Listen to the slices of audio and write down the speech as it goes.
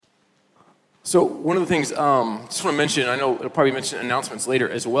So one of the things just want to mention, I know it'll probably mention announcements later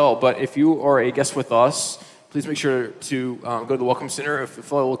as well, but if you are a guest with us, please make sure to go to the Welcome Center. If you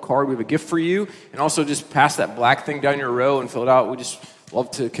fill out a little card, we have a gift for you. And also just pass that black thing down your row and fill it out. We just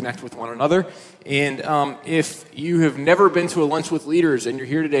love to connect with one another. And if you have never been to a lunch with leaders and you're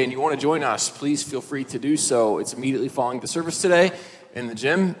here today and you want to join us, please feel free to do so. It's immediately following the service today in the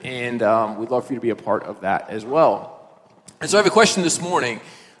gym, and we'd love for you to be a part of that as well. And so I have a question this morning,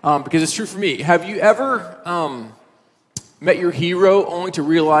 because it's true for me. Have you ever met your hero only to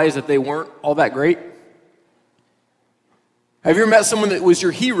realize that they weren't all that great? Have you ever met someone that was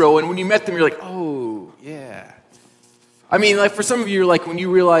your hero, and when you met them, you're like, oh, yeah. I mean, like for some of you, like when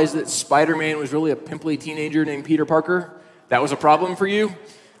you realized that Spider-Man was really a pimply teenager named Peter Parker, that was a problem for you.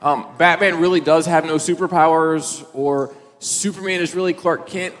 Batman really does have no superpowers, or Superman is really Clark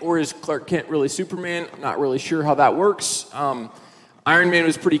Kent, or is Clark Kent really Superman? I'm not really sure how that works. Iron Man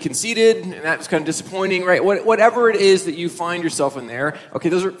was pretty conceited, and that was kind of disappointing, right? Whatever it is that you find yourself in there, okay,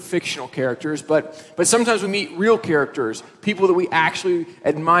 those are fictional characters, but sometimes we meet real characters, people that we actually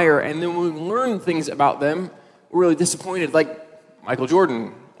admire, and then when we learn things about them, we're really disappointed, like Michael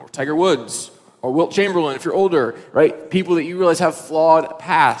Jordan, or Tiger Woods, or Wilt Chamberlain if you're older, right? People that you realize have flawed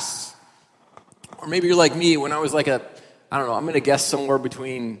pasts. Or maybe you're like me when I was like I'm going to guess somewhere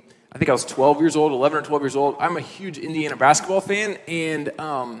between, I think I was 12 years old, 11 or 12 years old. I'm a huge Indiana basketball fan, and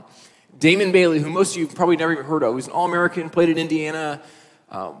Damon Bailey, who most of you probably never even heard of, he was an All-American, played in Indiana.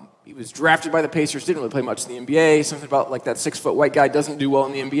 He was drafted by the Pacers, didn't really play much in the NBA. Something about like that 6-foot white guy doesn't do well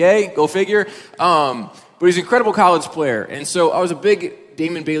in the NBA, go figure. But he's an incredible college player, and so I was a big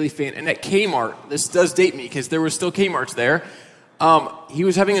Damon Bailey fan. And at Kmart, this does date me because there were still Kmarts there, he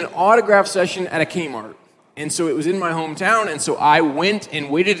was having an autograph session at a Kmart. And so it was in my hometown, and so I went and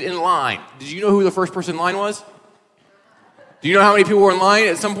waited in line. Did you know who the first person in line was? Do you know how many people were in line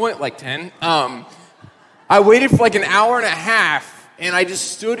at some point? Like 10. I waited for like an hour and a half, and I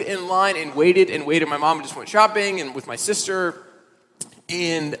just stood in line and waited and waited. My mom just went shopping and with my sister,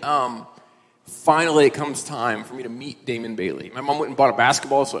 and finally it comes time for me to meet Damon Bailey. My mom went and bought a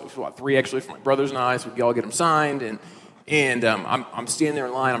basketball, so it was about 3 actually for my brothers and I, so we could all get them signed, and I'm standing there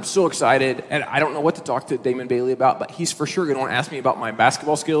in line. I'm so excited, and I don't know what to talk to Damon Bailey about, but he's for sure going to want to ask me about my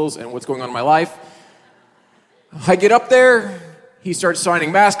basketball skills and what's going on in my life. I get up there, he starts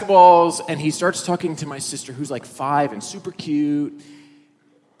signing basketballs, and he starts talking to my sister, who's like 5 and super cute,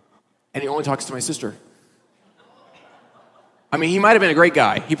 and he only talks to my sister. I mean, he might have been a great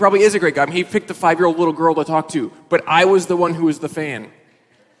guy. He probably is a great guy. I mean, he picked a 5-year-old little girl to talk to, but I was the one who was the fan.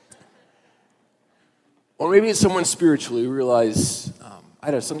 Or maybe it's someone spiritually who realized, I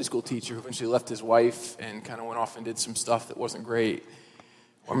had a Sunday school teacher who eventually left his wife and kind of went off and did some stuff that wasn't great.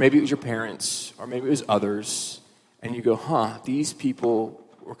 Or maybe it was your parents, or maybe it was others, and you go, these people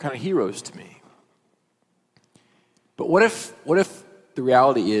were kind of heroes to me. But what if the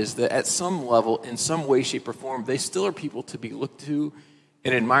reality is that at some level, in some way, shape, or form, they still are people to be looked to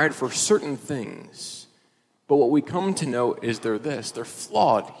and admired for certain things. But what we come to know is they're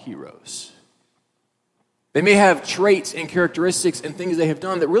flawed heroes. They may have traits and characteristics and things they have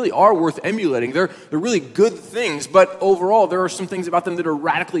done that really are worth emulating. They're really good things, but overall there are some things about them that are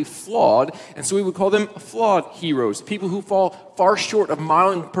radically flawed, and so we would call them flawed heroes, people who fall far short of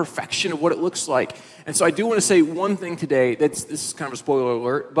modeling perfection of what it looks like. And so I do want to say one thing today, this is kind of a spoiler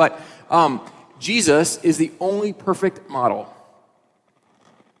alert, but Jesus is the only perfect model.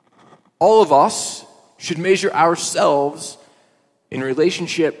 All of us should measure ourselves in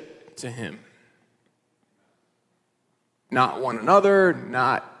relationship to him. Not one another,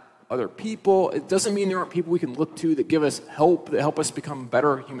 not other people. It doesn't mean there aren't people we can look to that give us help, that help us become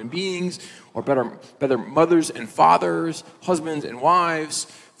better human beings, or better mothers and fathers, husbands and wives,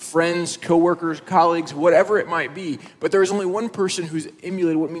 friends, coworkers, colleagues, whatever it might be. But there is only one person who's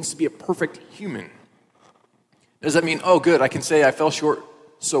emulated what it means to be a perfect human. Does that mean, oh good, I can say I fell short,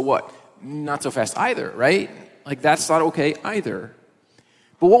 so what? Not so fast either, right? Like that's not okay either.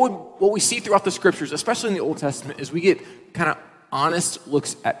 But what we see throughout the scriptures, especially in the Old Testament, is we get kind of honest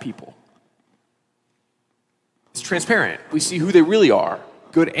looks at people. It's transparent. We see who they really are,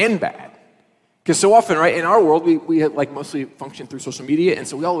 good and bad. Because so often, right, in our world, we have, like mostly function through social media, and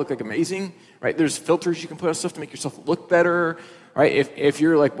so we all look like amazing, right? There's filters you can put on stuff to make yourself look better, right? If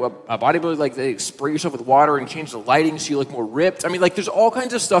you're like a bodybuilder, like they spray yourself with water and change the lighting so you look more ripped. I mean, like there's all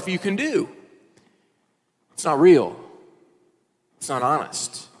kinds of stuff you can do. It's not real. It's not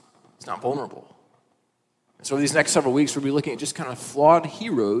honest. It's not vulnerable. And so these next several weeks, we'll be looking at just kind of flawed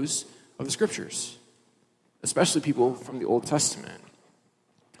heroes of the scriptures, especially people from the Old Testament.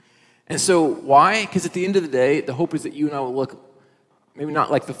 And so why? Because at the end of the day, the hope is that you and I will look maybe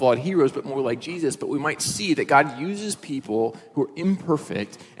not like the flawed heroes, but more like Jesus, but we might see that God uses people who are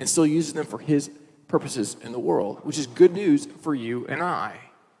imperfect and still uses them for his purposes in the world, which is good news for you and I.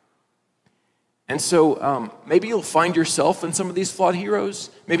 And so maybe you'll find yourself in some of these flawed heroes.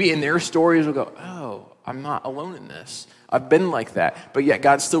 Maybe in their stories you'll go, oh, I'm not alone in this. I've been like that. But yet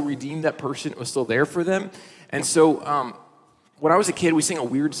God still redeemed that person. It was still there for them. And so when I was a kid, we sang a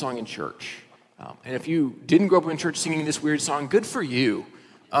weird song in church. And if you didn't grow up in church singing this weird song, good for you.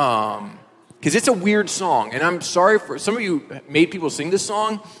 Because it's a weird song. And I'm sorry for some of you made people sing this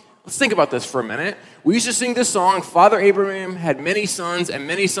song. Let's think about this for a minute. We used to sing this song, Father Abraham had many sons, and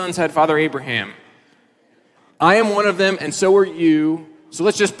many sons had Father Abraham. I am one of them, and so are you. So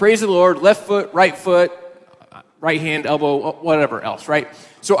let's just praise the Lord, left foot, right hand, elbow, whatever else, right?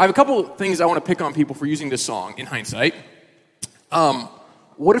 So I have a couple things I want to pick on people for using this song in hindsight.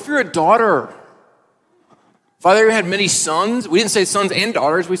 What if you're a daughter? Father Abraham had many sons. We didn't say sons and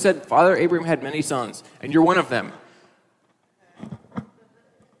daughters. We said Father Abraham had many sons, and you're one of them.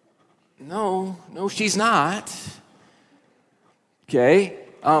 No, she's not. Okay.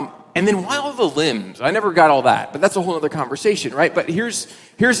 And then why all the limbs? I never got all that, but that's a whole other conversation, right? But here's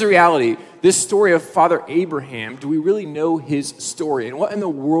the reality. This story of Father Abraham, do we really know his story? And what in the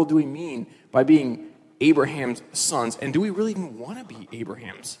world do we mean by being Abraham's sons? And do we really even want to be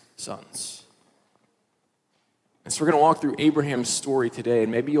Abraham's sons? And so we're going to walk through Abraham's story today,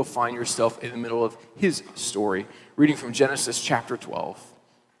 and maybe you'll find yourself in the middle of his story, reading from Genesis chapter 12.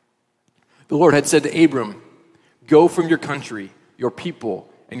 The Lord had said to Abram, go from your country, your people,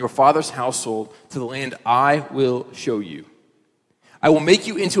 and your father's household to the land I will show you. I will make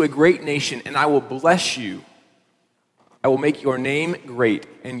you into a great nation, and I will bless you. I will make your name great,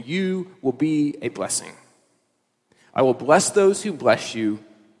 and you will be a blessing. I will bless those who bless you,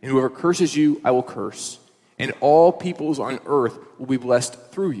 and whoever curses you, I will curse. And all peoples on earth will be blessed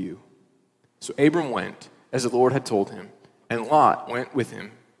through you. So Abram went, as the Lord had told him, and Lot went with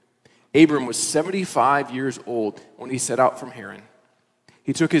him. Abram was 75 years old when he set out from Haran.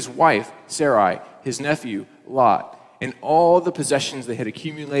 He took his wife, Sarai, his nephew, Lot, and all the possessions they had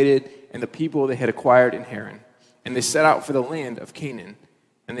accumulated and the people they had acquired in Haran. And they set out for the land of Canaan,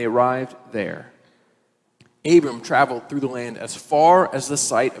 and they arrived there. Abram traveled through the land as far as the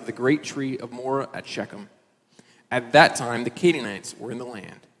site of the great tree of Moreh at Shechem. At that time, the Canaanites were in the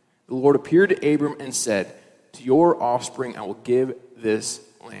land. The Lord appeared to Abram and said, to your offspring I will give this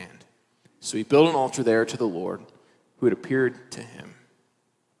land. So he built an altar there to the Lord, who had appeared to him.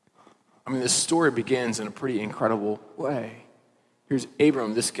 I mean, this story begins in a pretty incredible way. Here's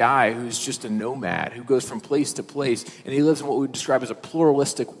Abram, this guy who's just a nomad, who goes from place to place, and he lives in what we would describe as a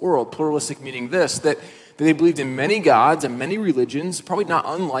pluralistic world. Pluralistic meaning this, that they believed in many gods and many religions, probably not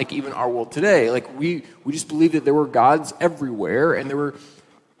unlike even our world today. Like, we just believed that there were gods everywhere, and we're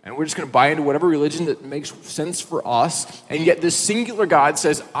just going to buy into whatever religion that makes sense for us. And yet this singular God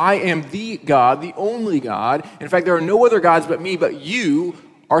says, I am the God, the only God. In fact, there are no other gods but me, but you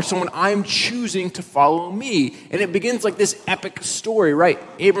are someone I'm choosing to follow me. And it begins like this epic story, right?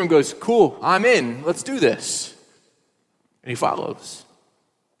 Abram goes, cool, I'm in. Let's do this. And he follows.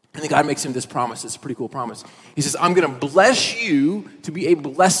 And then God makes him this promise. It's a pretty cool promise. He says, I'm going to bless you to be a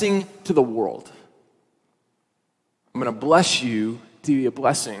blessing to the world. I'm going to bless you to be a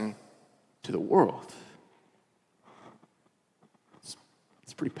blessing to the world.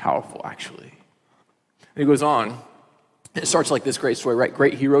 It's pretty powerful, actually. And he goes on. It starts like this great story, right?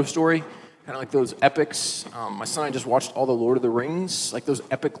 Great hero story. Kind of like those epics. My son and I just watched all the Lord of the Rings, like those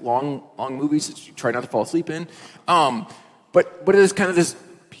epic long movies that you try not to fall asleep in. But it is kind of this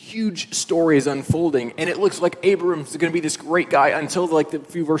huge story is unfolding, and it looks like Abram's going to be this great guy until like the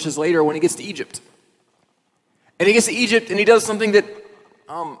few verses later when he gets to Egypt. And he gets to Egypt, and he does something that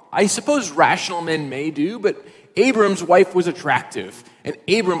I suppose rational men may do, but Abram's wife was attractive, and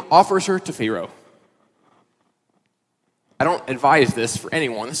Abram offers her to Pharaoh. I don't advise this for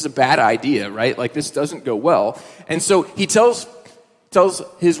anyone. This is a bad idea, right? Like, this doesn't go well. And so he tells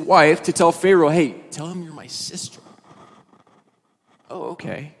his wife to tell Pharaoh, hey, tell him you're my sister. Oh,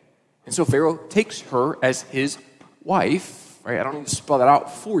 okay. And so Pharaoh takes her as his wife, right? I don't need to spell that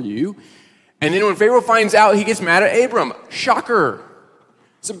out for you. And then when Pharaoh finds out, he gets mad at Abram. Shocker.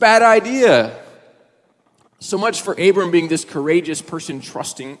 It's a bad idea. So much for Abram being this courageous person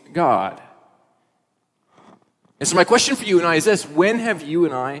trusting God. And so my question for you and I is this: when have you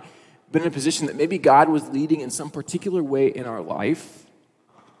and I been in a position that maybe God was leading in some particular way in our life,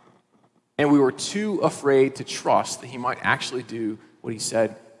 and we were too afraid to trust that he might actually do what he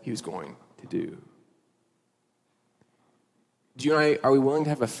said he was going to do? Do you and I, are we willing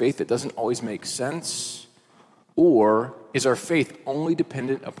to have a faith that doesn't always make sense? Or is our faith only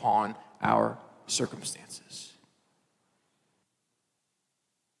dependent upon our circumstances?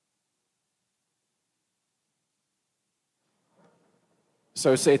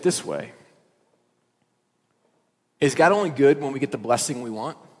 So I say it this way. Is God only good when we get the blessing we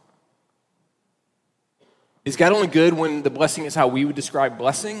want? Is God only good when the blessing is how we would describe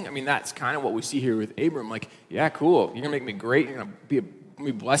blessing? I mean, that's kind of what we see here with Abram. Like, yeah, cool. You're going to make me great. You're going to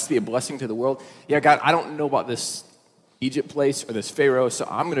be blessed, be a blessing to the world. Yeah, God, I don't know about this Egypt place or this Pharaoh, so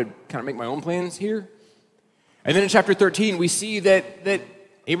I'm going to kind of make my own plans here. And then in chapter 13, we see that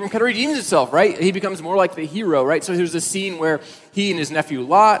Abram kind of redeems himself, right? He becomes more like the hero, right? So there's a scene where he and his nephew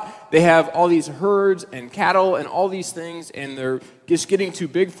Lot, they have all these herds and cattle and all these things, and they're just getting too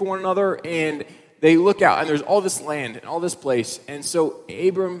big for one another, and they look out, and there's all this land and all this place. And so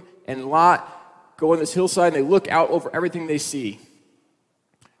Abram and Lot go on this hillside, and they look out over everything they see.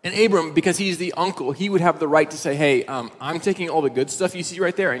 And Abram, because he's the uncle, he would have the right to say, hey, I'm taking all the good stuff you see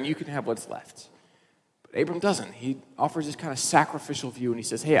right there, and you can have what's left. But Abram doesn't. He offers this kind of sacrificial view, and he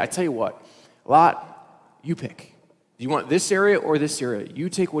says, hey, I tell you what, Lot, you pick. Do you want this area or this area? You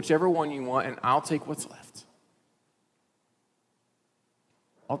take whichever one you want, and I'll take what's left.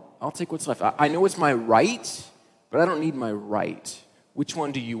 I'll take what's left. I know it's my right, but I don't need my right. Which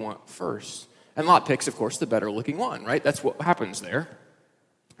one do you want first? And Lot picks, of course, the better-looking one, right? That's what happens there.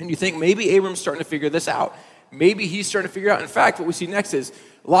 And you think maybe Abram's starting to figure this out. Maybe he's starting to figure out. In fact, what we see next is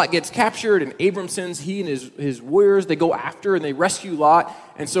Lot gets captured, and Abram sends he and his warriors. They go after, and they rescue Lot.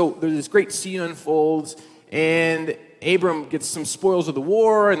 And so there's this great scene unfolds, and Abram gets some spoils of the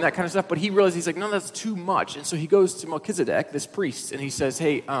war and that kind of stuff, but he realizes, he's like, no, that's too much. And so he goes to Melchizedek, this priest, and he says,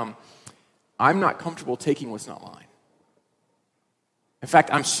 hey, I'm not comfortable taking what's not mine. In fact,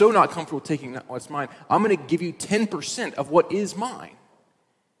 I'm so not comfortable taking what's mine, I'm going to give you 10% of what is mine.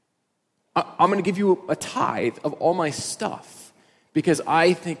 I'm going to give you a tithe of all my stuff because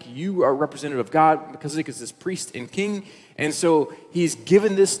I think you are a representative of God because he is this priest and king. And so he's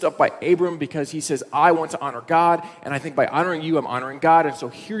given this stuff by Abram because he says, I want to honor God, and I think by honoring you, I'm honoring God. And so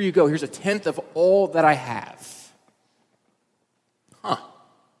here you go. Here's a tenth of all that I have.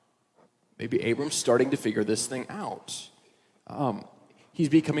 Maybe Abram's starting to figure this thing out. He's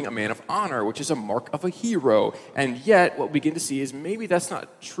becoming a man of honor, which is a mark of a hero. And yet, what we begin to see is maybe that's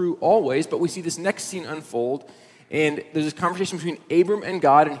not true always, but we see this next scene unfold, and there's this conversation between Abram and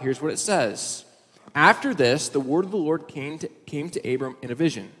God, and here's what it says. After this, the word of the Lord came to Abram in a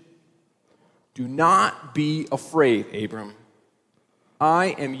vision. Do not be afraid, Abram.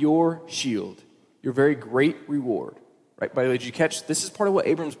 I am your shield, your very great reward. Right? By the way, did you catch? This is part of what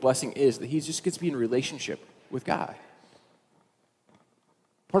Abram's blessing is, that he just gets to be in a relationship with God.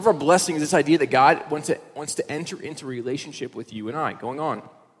 Part of our blessing is this idea that God wants to enter into a relationship with you and I, going on.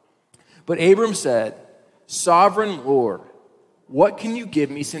 But Abram said, Sovereign Lord, what can you give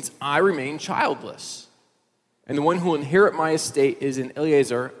me since I remain childless? And the one who will inherit my estate is an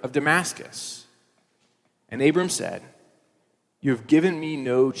Eliezer of Damascus. And Abram said, You have given me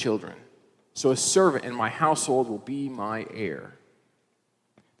no children, so a servant in my household will be my heir.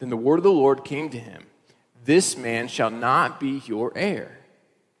 Then the word of the Lord came to him, This man shall not be your heir,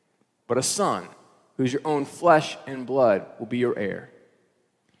 but a son, who is your own flesh and blood, will be your heir.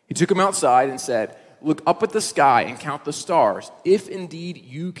 He took him outside and said, Look up at the sky and count the stars, if indeed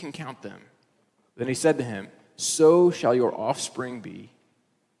you can count them. Then he said to him, So shall your offspring be.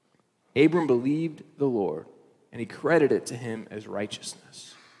 Abram believed the Lord, and he credited it to him as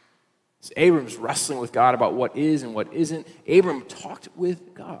righteousness. So Abram's wrestling with God about what is and what isn't. Abram talked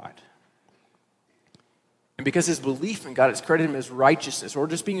with God. And because his belief in God is credited him as righteousness, or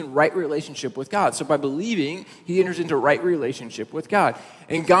just being in right relationship with God. So by believing, he enters into right relationship with God.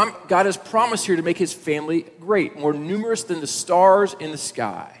 And God has promised here to make his family great, more numerous than the stars in the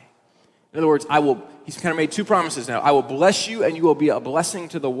sky. In other words, he's kind of made two promises now. I will bless you, and you will be a blessing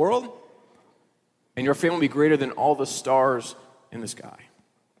to the world, and your family will be greater than all the stars in the sky.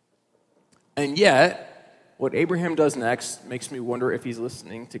 And yet, what Abraham does next makes me wonder if he's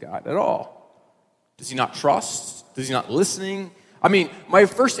listening to God at all. Does he not trust? Does he not listening? I mean, my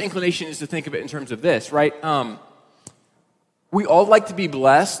first inclination is to think of it in terms of this, right? We all like to be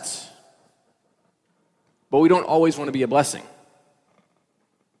blessed, but we don't always want to be a blessing.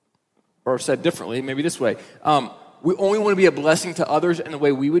 Or said differently, maybe this way. We only want to be a blessing to others in the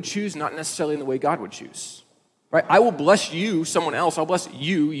way we would choose, not necessarily in the way God would choose. Right? I will bless you, someone else. I'll bless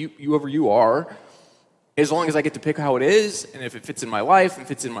you, whoever you are, as long as I get to pick how it is, and if it fits in my life, and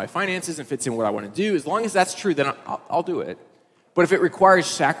fits in my finances, and fits in what I want to do, as long as that's true, then I'll do it. But if it requires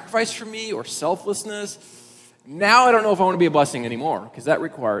sacrifice from me or selflessness, now I don't know if I want to be a blessing anymore, because that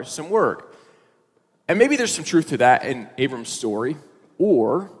requires some work. And maybe there's some truth to that in Abram's story,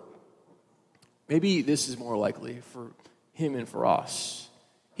 or maybe this is more likely for him and for us.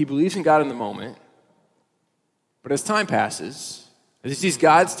 He believes in God in the moment, but as time passes, as he sees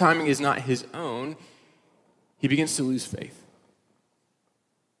God's timing is not his own, he begins to lose faith.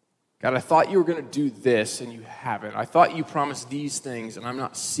 God, I thought you were going to do this, and you haven't. I thought you promised these things, and I'm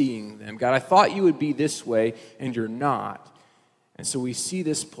not seeing them. God, I thought you would be this way, and you're not. And so we see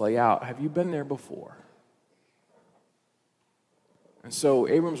this play out. Have you been there before? And so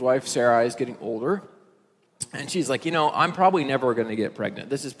Abram's wife, Sarai, is getting older, and she's like, I'm probably never going to get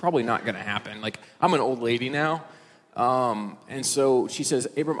pregnant. This is probably not going to happen. Like, I'm an old lady now. And so she says,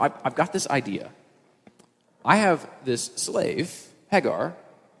 Abram, I've got this idea. I have this slave, Hagar.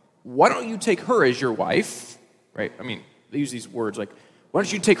 Why don't you take her as your wife, right? I mean, they use these words like, why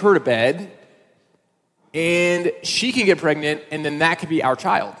don't you take her to bed, and she can get pregnant, and then that could be our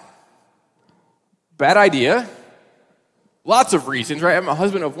child. Bad idea. Lots of reasons, right? I'm a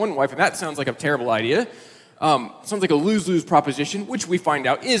husband of one wife, and that sounds like a terrible idea. Sounds like a lose-lose proposition, which we find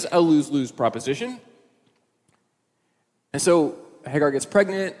out is a lose-lose proposition. And so Hagar gets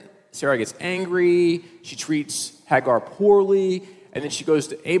pregnant, Sarah gets angry, she treats Hagar poorly, and then she goes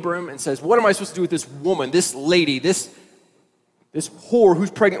to Abram and says, what am I supposed to do with this woman, this lady, this whore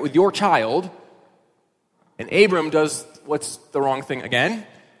who's pregnant with your child? And Abram does what's the wrong thing again.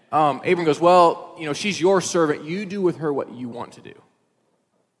 Abram goes, well, she's your servant. You do with her what you want to do.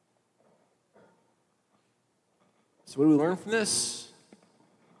 So what do we learn from this?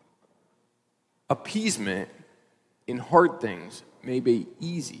 Appeasement in hard things may be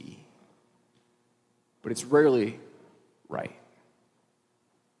easy, but it's rarely right.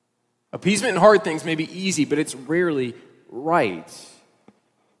 Appeasement in hard things may be easy, but it's rarely right.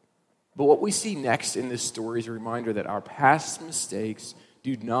 But what we see next in this story is a reminder that our past mistakes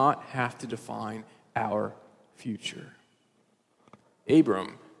do not have to define our future.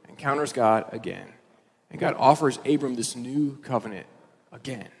 Abram encounters God again, and God offers Abram this new covenant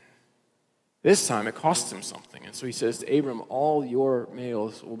again. This time it costs him something, and so he says to Abram, all your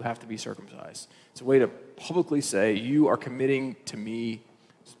males will have to be circumcised. It's a way to publicly say, you are committing to me.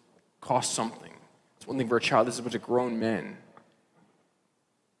 Cost something. It's one thing for a child. This is a bunch of grown men.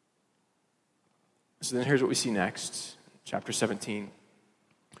 So then here's what we see next. Chapter 17.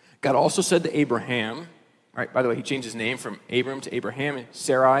 God also said to Abraham, right, by the way, he changed his name from Abram to Abraham, and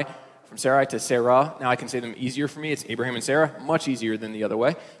Sarai, from Sarai to Sarah. Now I can say them easier for me. It's Abraham and Sarah, much easier than the other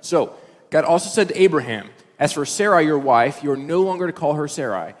way. So God also said to Abraham, as for Sarai, your wife, you are no longer to call her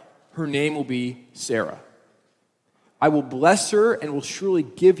Sarai. Her name will be Sarah. I will bless her and will surely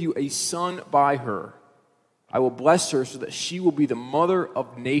give you a son by her. I will bless her so that she will be the mother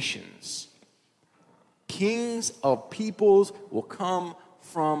of nations. Kings of peoples will come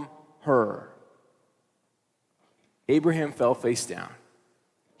from her. Abraham fell face down.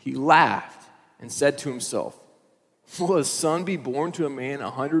 He laughed and said to himself, will a son be born to a man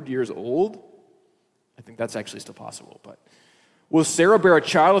 100 years old? I think that's actually still possible, but will Sarah bear a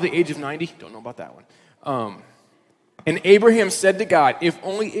child at the age of 90? Don't know about that one. And Abraham said to God, if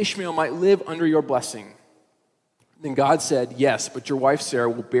only Ishmael might live under your blessing. Then God said, yes, but your wife Sarah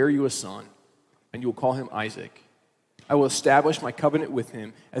will bear you a son, and you will call him Isaac. I will establish my covenant with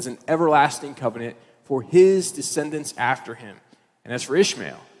him as an everlasting covenant for his descendants after him. And as for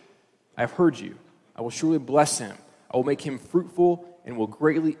Ishmael, I have heard you. I will surely bless him. I will make him fruitful and will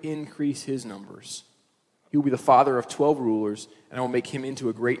greatly increase his numbers. He will be the father of 12 rulers, and I will make him into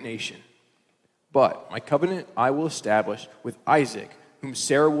a great nation. But my covenant I will establish with Isaac, whom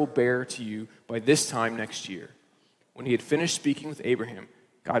Sarah will bear to you by this time next year. When he had finished speaking with Abraham,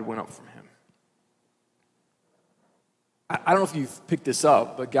 God went up from him. I don't know if you've picked this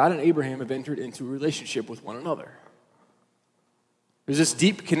up, but God and Abraham have entered into a relationship with one another. There's this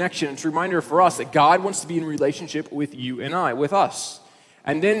deep connection. It's a reminder for us that God wants to be in relationship with you and I, with us.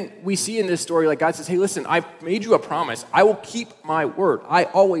 And then we see in this story, like God says, hey, listen, I've made you a promise. I will keep my word. I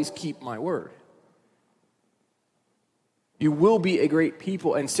always keep my word. You will be a great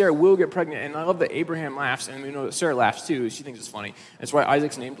people, and Sarah will get pregnant. And I love that Abraham laughs, and we know that Sarah laughs too. She thinks it's funny. That's why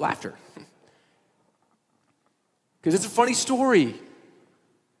Isaac's named Laughter. Because it's a funny story.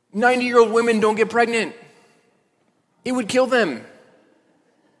 90-year-old women don't get pregnant. It would kill them.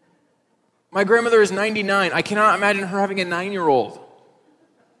 My grandmother is 99. I cannot imagine her having a 9-year-old.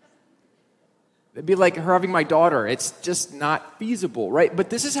 It'd be like her having my daughter. It's just not feasible, right? But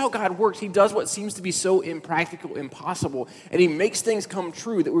this is how God works. He does what seems to be so impractical, impossible, and he makes things come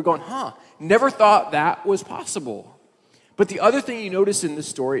true that we're going, never thought that was possible. But the other thing you notice in this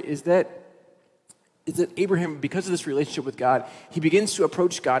story is that Abraham, because of this relationship with God, he begins to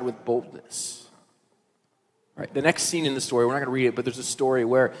approach God with boldness. Right? The next scene in the story, we're not going to read it, but there's a story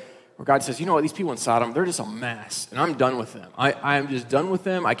where God says, you know what, these people in Sodom, they're just a mess, and I'm done with them. I'm just done with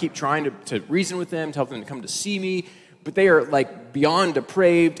them. I keep trying to reason with them, tell them to come to see me, but they are like beyond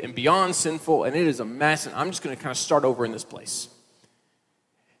depraved and beyond sinful, and it is a mess, and I'm just going to kind of start over in this place.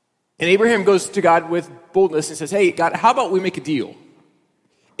 And Abraham goes to God with boldness and says, hey, God, how about we make a deal?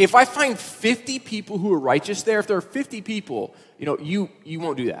 If I find 50 people who are righteous there, if there are 50 people, you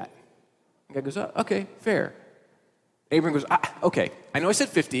won't do that. And God goes, oh, okay, fair. Abraham goes, okay, I know I said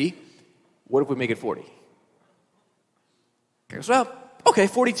 50. What if we make it 40? God goes, well, okay,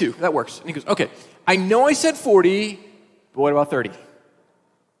 42. That works. And he goes, okay, I know I said 40, but what about 30?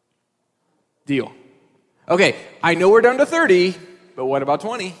 Deal. Okay, I know we're down to 30, but what about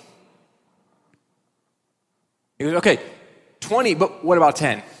 20? He goes, okay, 20, but what about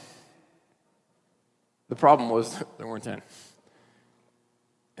 10? The problem was there weren't 10.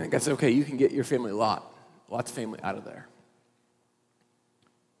 And God said, okay, you can get your family lots of family out of there.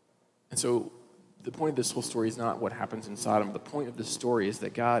 And so the point of this whole story is not what happens in Sodom. The point of this story is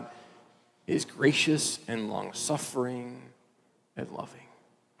that God is gracious and long-suffering and loving.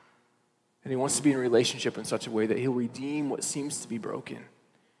 And he wants to be in a relationship in such a way that he'll redeem what seems to be broken.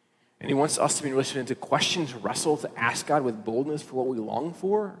 And he wants us to be in a relationship to question, to wrestle, to ask God with boldness for what we long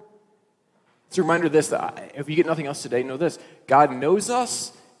for. It's a reminder of this, that if you get nothing else today, know this. God knows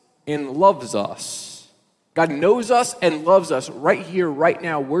us and loves us. God knows us and loves us right here, right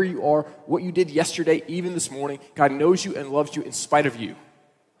now, where you are, what you did yesterday, even this morning. God knows you and loves you in spite of you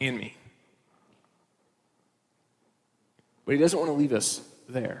and me. But he doesn't want to leave us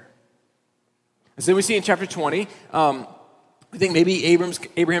there. And so we see in chapter 20, we think maybe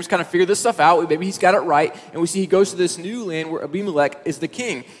Abraham's kind of figured this stuff out. Maybe he's got it right. And we see he goes to this new land where Abimelech is the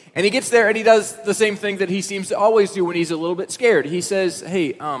king. And he gets there and he does the same thing that he seems to always do when he's a little bit scared. He says,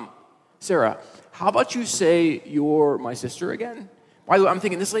 hey, Sarah, how about you say you're my sister again? By the way, I'm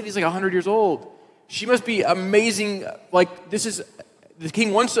thinking this lady's like 100 years old. She must be amazing. Like, this is, the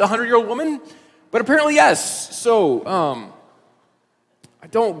king wants a 100-year-old woman? But apparently, yes. So, I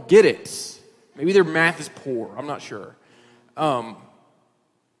don't get it. Maybe their math is poor. I'm not sure. But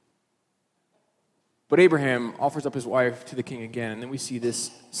Abraham offers up his wife to the king again, and then we see this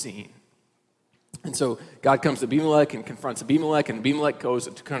scene. And so God comes to Abimelech and confronts Abimelech, and Abimelech goes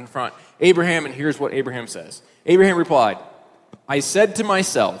to confront Abraham, and here's what Abraham says. Abraham replied, I said to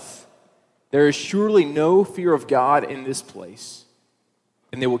myself, there is surely no fear of God in this place,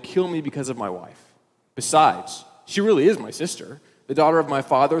 and they will kill me because of my wife. Besides, she really is my sister, the daughter of my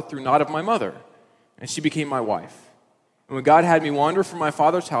father through not of my mother, and she became my wife. And when God had me wander from my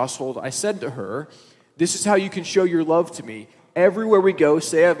father's household, I said to her, this is how you can show your love to me. Everywhere we go,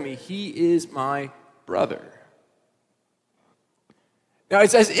 say of me, he is my brother. Now,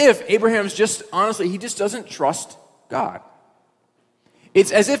 it's as if Abraham's he just doesn't trust God.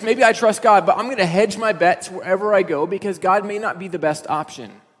 It's as if maybe I trust God, but I'm going to hedge my bets wherever I go because God may not be the best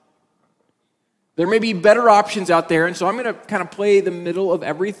option. There may be better options out there, and so I'm going to kind of play the middle of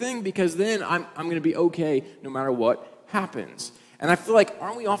everything because then I'm going to be okay no matter what happens. And I feel like,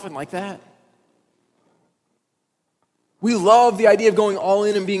 aren't we often like that? We love the idea of going all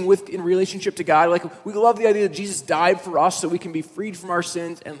in and being in relationship to God. Like, we love the idea that Jesus died for us so we can be freed from our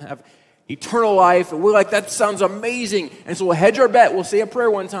sins and have eternal life. And we're like, that sounds amazing. And so we'll hedge our bet. We'll say a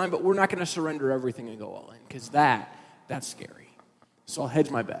prayer one time, but we're not going to surrender everything and go all in because that's scary. So I'll hedge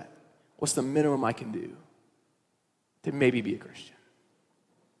my bet. What's the minimum I can do to maybe be a Christian?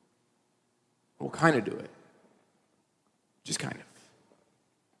 We'll kind of do it. Just kind of.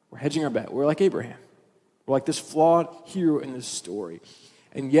 We're hedging our bet. We're like Abraham. We're like this flawed hero in this story.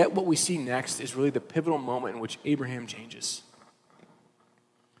 And yet what we see next is really the pivotal moment in which Abraham changes.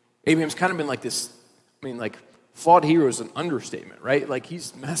 Abraham's kind of been like this, flawed hero is an understatement, right? Like,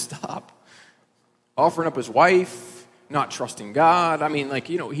 he's messed up. Offering up his wife, not trusting God.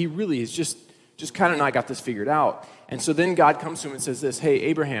 He really is just kind of not got this figured out. And so then God comes to him and says this, hey,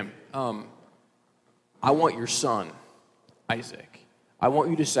 Abraham, I want your son, Isaac. I want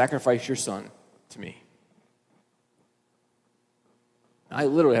you to sacrifice your son to me. I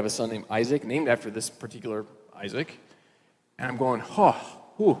literally have a son named Isaac, named after this particular Isaac. And I'm going,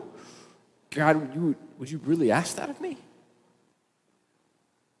 God, would you really ask that of me?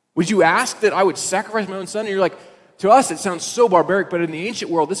 Would you ask that I would sacrifice my own son? And you're like, to us it sounds so barbaric, but in the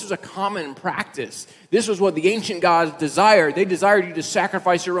ancient world, this was a common practice. This was what the ancient gods desired. They desired you to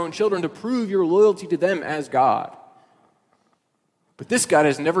sacrifice your own children to prove your loyalty to them as God. But this God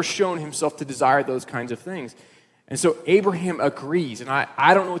has never shown himself to desire those kinds of things. And so Abraham agrees, and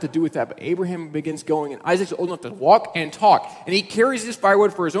I don't know what to do with that, but Abraham begins going, and Isaac's old enough to walk and talk, and he carries this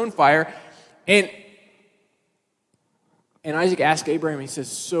firewood for his own fire, and And Isaac asked Abraham, he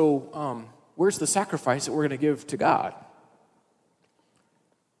says, so where's the sacrifice that we're going to give to God?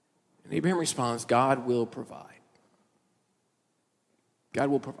 And Abraham responds, God will provide. God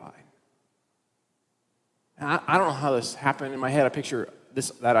will provide. And I don't know how this happened. In my head, I picture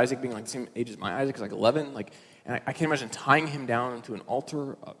that Isaac being like the same age as my Isaac, is like 11. And I can't imagine tying him down to an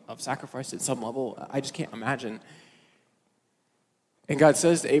altar of sacrifice at some level. I just can't imagine. And God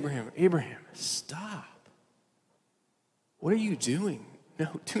says to Abraham, Abraham, stop. What are you doing? No,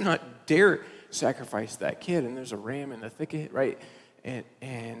 do not dare sacrifice that kid. And there's a ram in the thicket, right?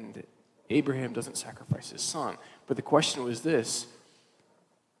 And Abraham doesn't sacrifice his son. But the question was this: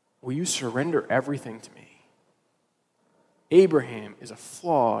 will you surrender everything to me? Abraham is a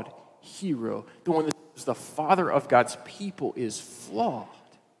flawed hero. The one that is the father of God's people is flawed.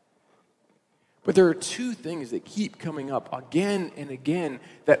 But there are two things that keep coming up again and again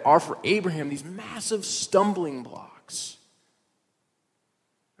that are for Abraham these massive stumbling blocks.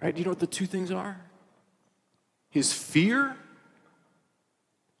 Right? Do you know what the two things are? His fear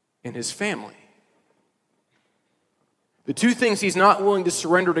and his family. The two things he's not willing to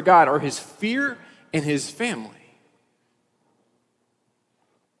surrender to God are his fear and his family.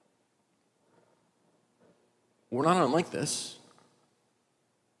 We're not unlike this.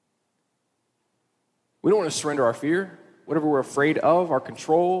 We don't want to surrender our fear, whatever we're afraid of, our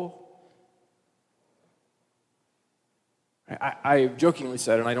control. I jokingly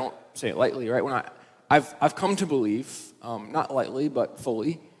said, and I don't say it lightly, right? When I've come to believe, not lightly but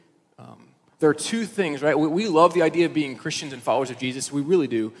fully, there are two things, right? We love the idea of being Christians and followers of Jesus. We really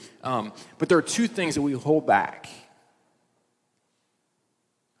do. But there are two things that we hold back.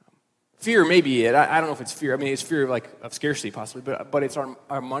 Fear may be it. I don't know if it's fear. I mean, it's fear of scarcity possibly, but it's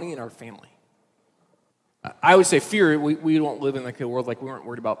our money and our family. I would say fear, we don't live in a world like we weren't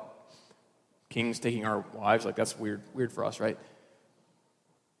worried about kings taking our wives. Like, that's weird for us, right?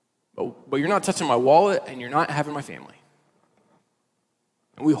 But you're not touching my wallet and you're not having my family.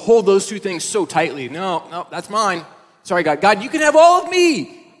 And we hold those two things so tightly. No, that's mine. Sorry, God. God, you can have all of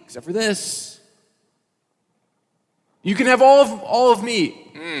me, except for this. You can have all of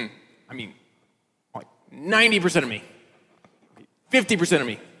me. I mean, like 90% of me. 50% of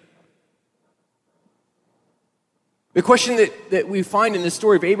me. The question that we find in this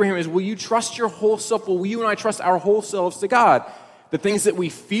story of Abraham is, will you trust your whole self? Will you and I trust our whole selves to God? The things that we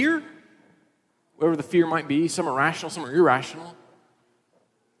fear, whatever the fear might be, some are rational, some are irrational.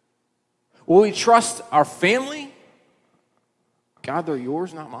 Will we trust our family? God, they're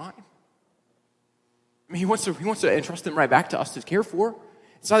yours, not mine. I mean, he wants to entrust them right back to us to care for.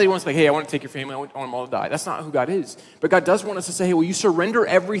 It's not that he wants to say, hey, I want to take your family, I want them all to die. That's not who God is. But God does want us to say, hey, will you surrender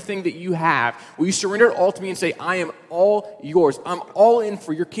everything that you have? Will you surrender it all to me and say, I am all yours. I'm all in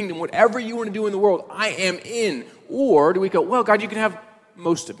for your kingdom. Whatever you want to do in the world, I am in. Or do we go, well, God, you can have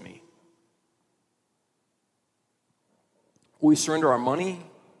most of me? Will we surrender our money,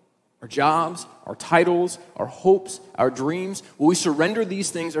 our jobs, our titles, our hopes, our dreams? Will we surrender these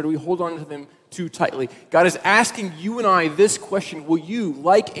things, or do we hold on to them too tightly? God is asking you and I this question: will you,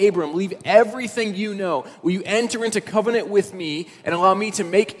 like Abram, leave everything you know? Will you enter into covenant with me and allow me to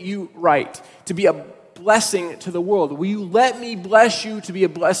make you right, to be a blessing to the world? Will you let me bless you to be a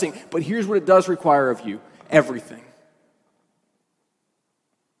blessing? But here's what it does require of you: everything.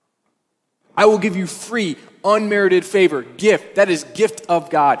 I will give you free, unmerited favor, gift. That is gift of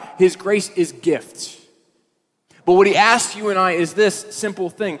God. His grace is gift. But what he asks you and I is this simple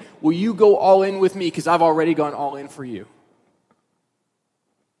thing: will you go all in with me, because I've already gone all in for you?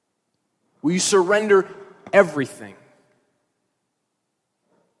 Will you surrender everything?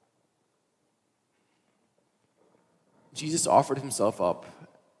 Jesus offered himself up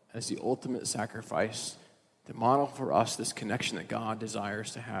as the ultimate sacrifice to model for us this connection that God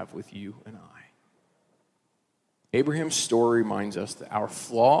desires to have with you and I. Abraham's story reminds us that our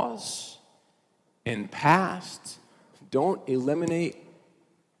flaws and past don't eliminate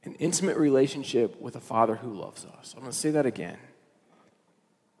an intimate relationship with a Father who loves us. I'm going to say that again.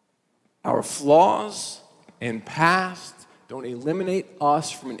 Our flaws and past don't eliminate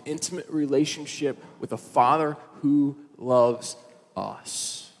us from an intimate relationship with a Father who loves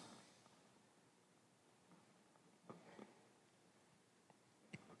us.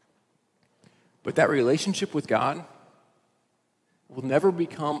 But that relationship with God will never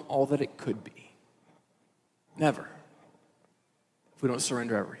become all that it could be. Never. If we don't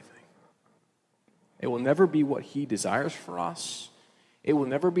surrender everything. It will never be what he desires for us. It will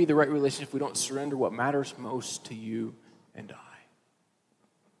never be the right relationship if we don't surrender what matters most to you and I.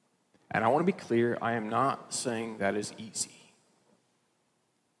 And I want to be clear, I am not saying that is easy.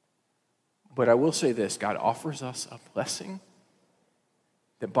 But I will say this, God offers us a blessing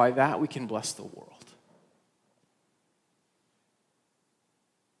that by that we can bless the world.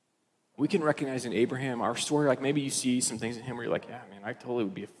 We can recognize in Abraham, our story, like maybe you see some things in him where you're like, yeah, man, I totally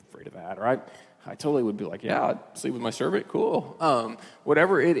would be afraid of that. Or I totally would be like, yeah, I'd sleep with my servant, cool.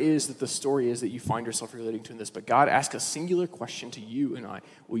 Whatever it is that the story is that you find yourself relating to in this. But God asks a singular question to you and I.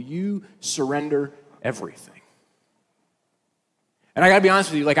 Will you surrender everything? And I got to be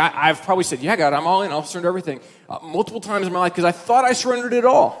honest with you, like I've probably said, yeah, God, I'm all in. I'll surrender everything. Multiple times in my life because I thought I surrendered it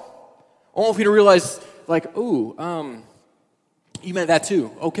all. Only for you to realize, like, you meant that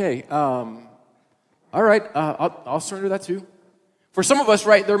too. Okay. All right. I'll surrender that too. For some of us,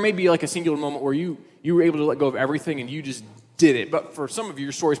 right, there may be like a singular moment where you were able to let go of everything and you just did it. But for some of you,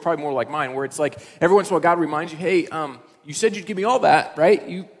 your story is probably more like mine, where it's like every once in a while God reminds you, hey, you said you'd give me all that,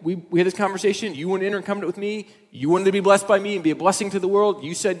 right? We had this conversation. You wanted to enter a covenant with me. You wanted to be blessed by me and be a blessing to the world.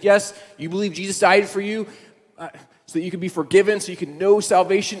 You said yes. You believe Jesus died for you so that you could be forgiven, so you could know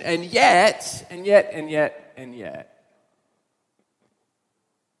salvation. And yet,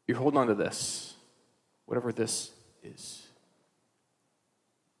 you're holding on to this, whatever this is.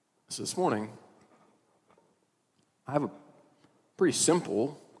 So this morning, I have a pretty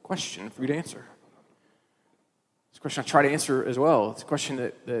simple question for you to answer. It's a question I try to answer as well. It's a question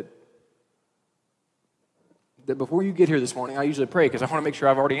that before you get here this morning, I usually pray because I want to make sure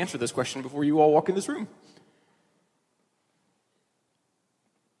I've already answered this question before you all walk in this room.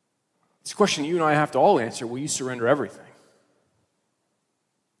 It's a question you and I have to all answer. Will you surrender everything?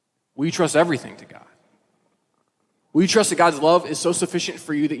 Will you trust everything to God? Will you trust that God's love is so sufficient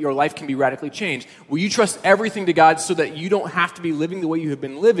for you that your life can be radically changed? Will you trust everything to God so that you don't have to be living the way you have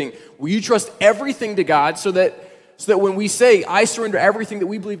been living? Will you trust everything to God so that when we say, I surrender everything, that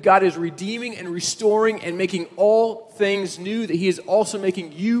we believe God is redeeming and restoring and making all things new, that He is also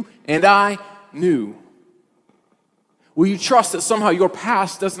making you and I new? Will you trust that somehow your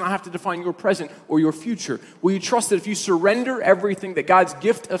past does not have to define your present or your future? Will you trust that if you surrender everything, that God's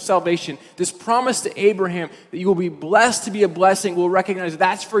gift of salvation, this promise to Abraham that you will be blessed to be a blessing, will recognize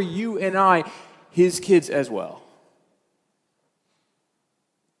that's for you and I, His kids as well?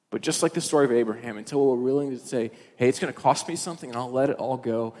 But just like the story of Abraham, until we're willing to say, hey, it's going to cost me something and I'll let it all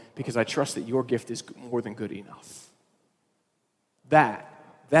go because I trust that your gift is more than good enough. That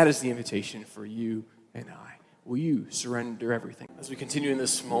is the invitation for you and I. Will you surrender everything? As we continue in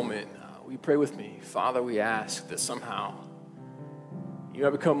this moment, will you pray with me? Father, we ask that somehow you might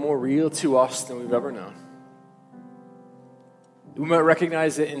become more real to us than we've ever known. We might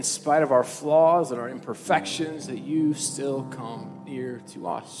recognize that in spite of our flaws and our imperfections, that you still come near to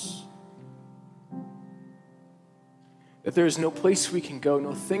us. That there is no place we can go,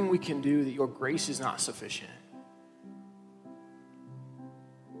 no thing we can do, that your grace is not sufficient.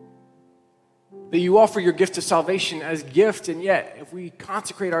 That you offer your gift of salvation as gift, and yet if we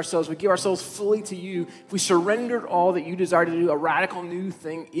consecrate ourselves, we give ourselves fully to you, if we surrendered all that you desire to do, a radical new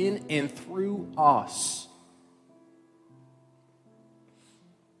thing in and through us.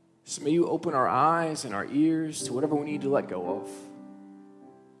 So may you open our eyes and our ears to whatever we need to let go of.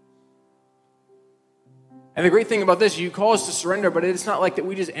 And the great thing about this, you call us to surrender, but it's not like that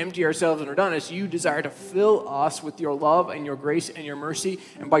we just empty ourselves and are done. It's you desire to fill us with your love and your grace and your mercy,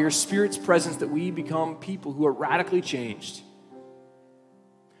 and by your Spirit's presence that we become people who are radically changed.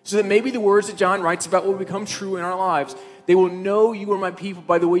 So that maybe the words that John writes about will become true in our lives. They will know you are my people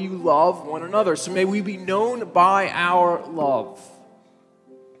by the way you love one another. So may we be known by our love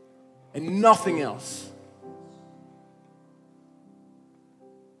and nothing else.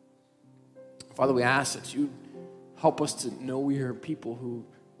 Father, we ask that you help us to know we are people who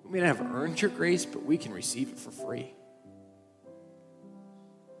may not have earned your grace, but we can receive it for free.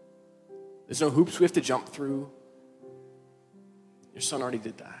 There's no hoops we have to jump through. Your Son already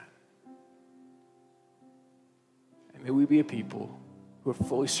did that. And may we be a people who are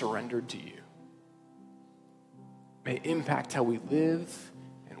fully surrendered to you. May it impact how we live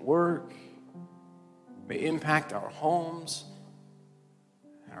and work. May it impact our homes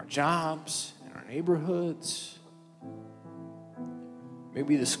and our jobs and our neighborhoods. May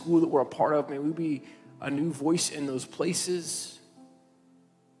we be the school that we're a part of. May we be a new voice in those places.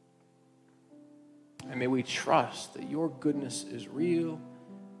 And may we trust that your goodness is real.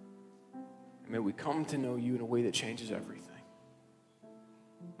 And may we come to know you in a way that changes everything.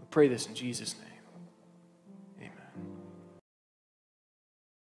 We pray this in Jesus' name.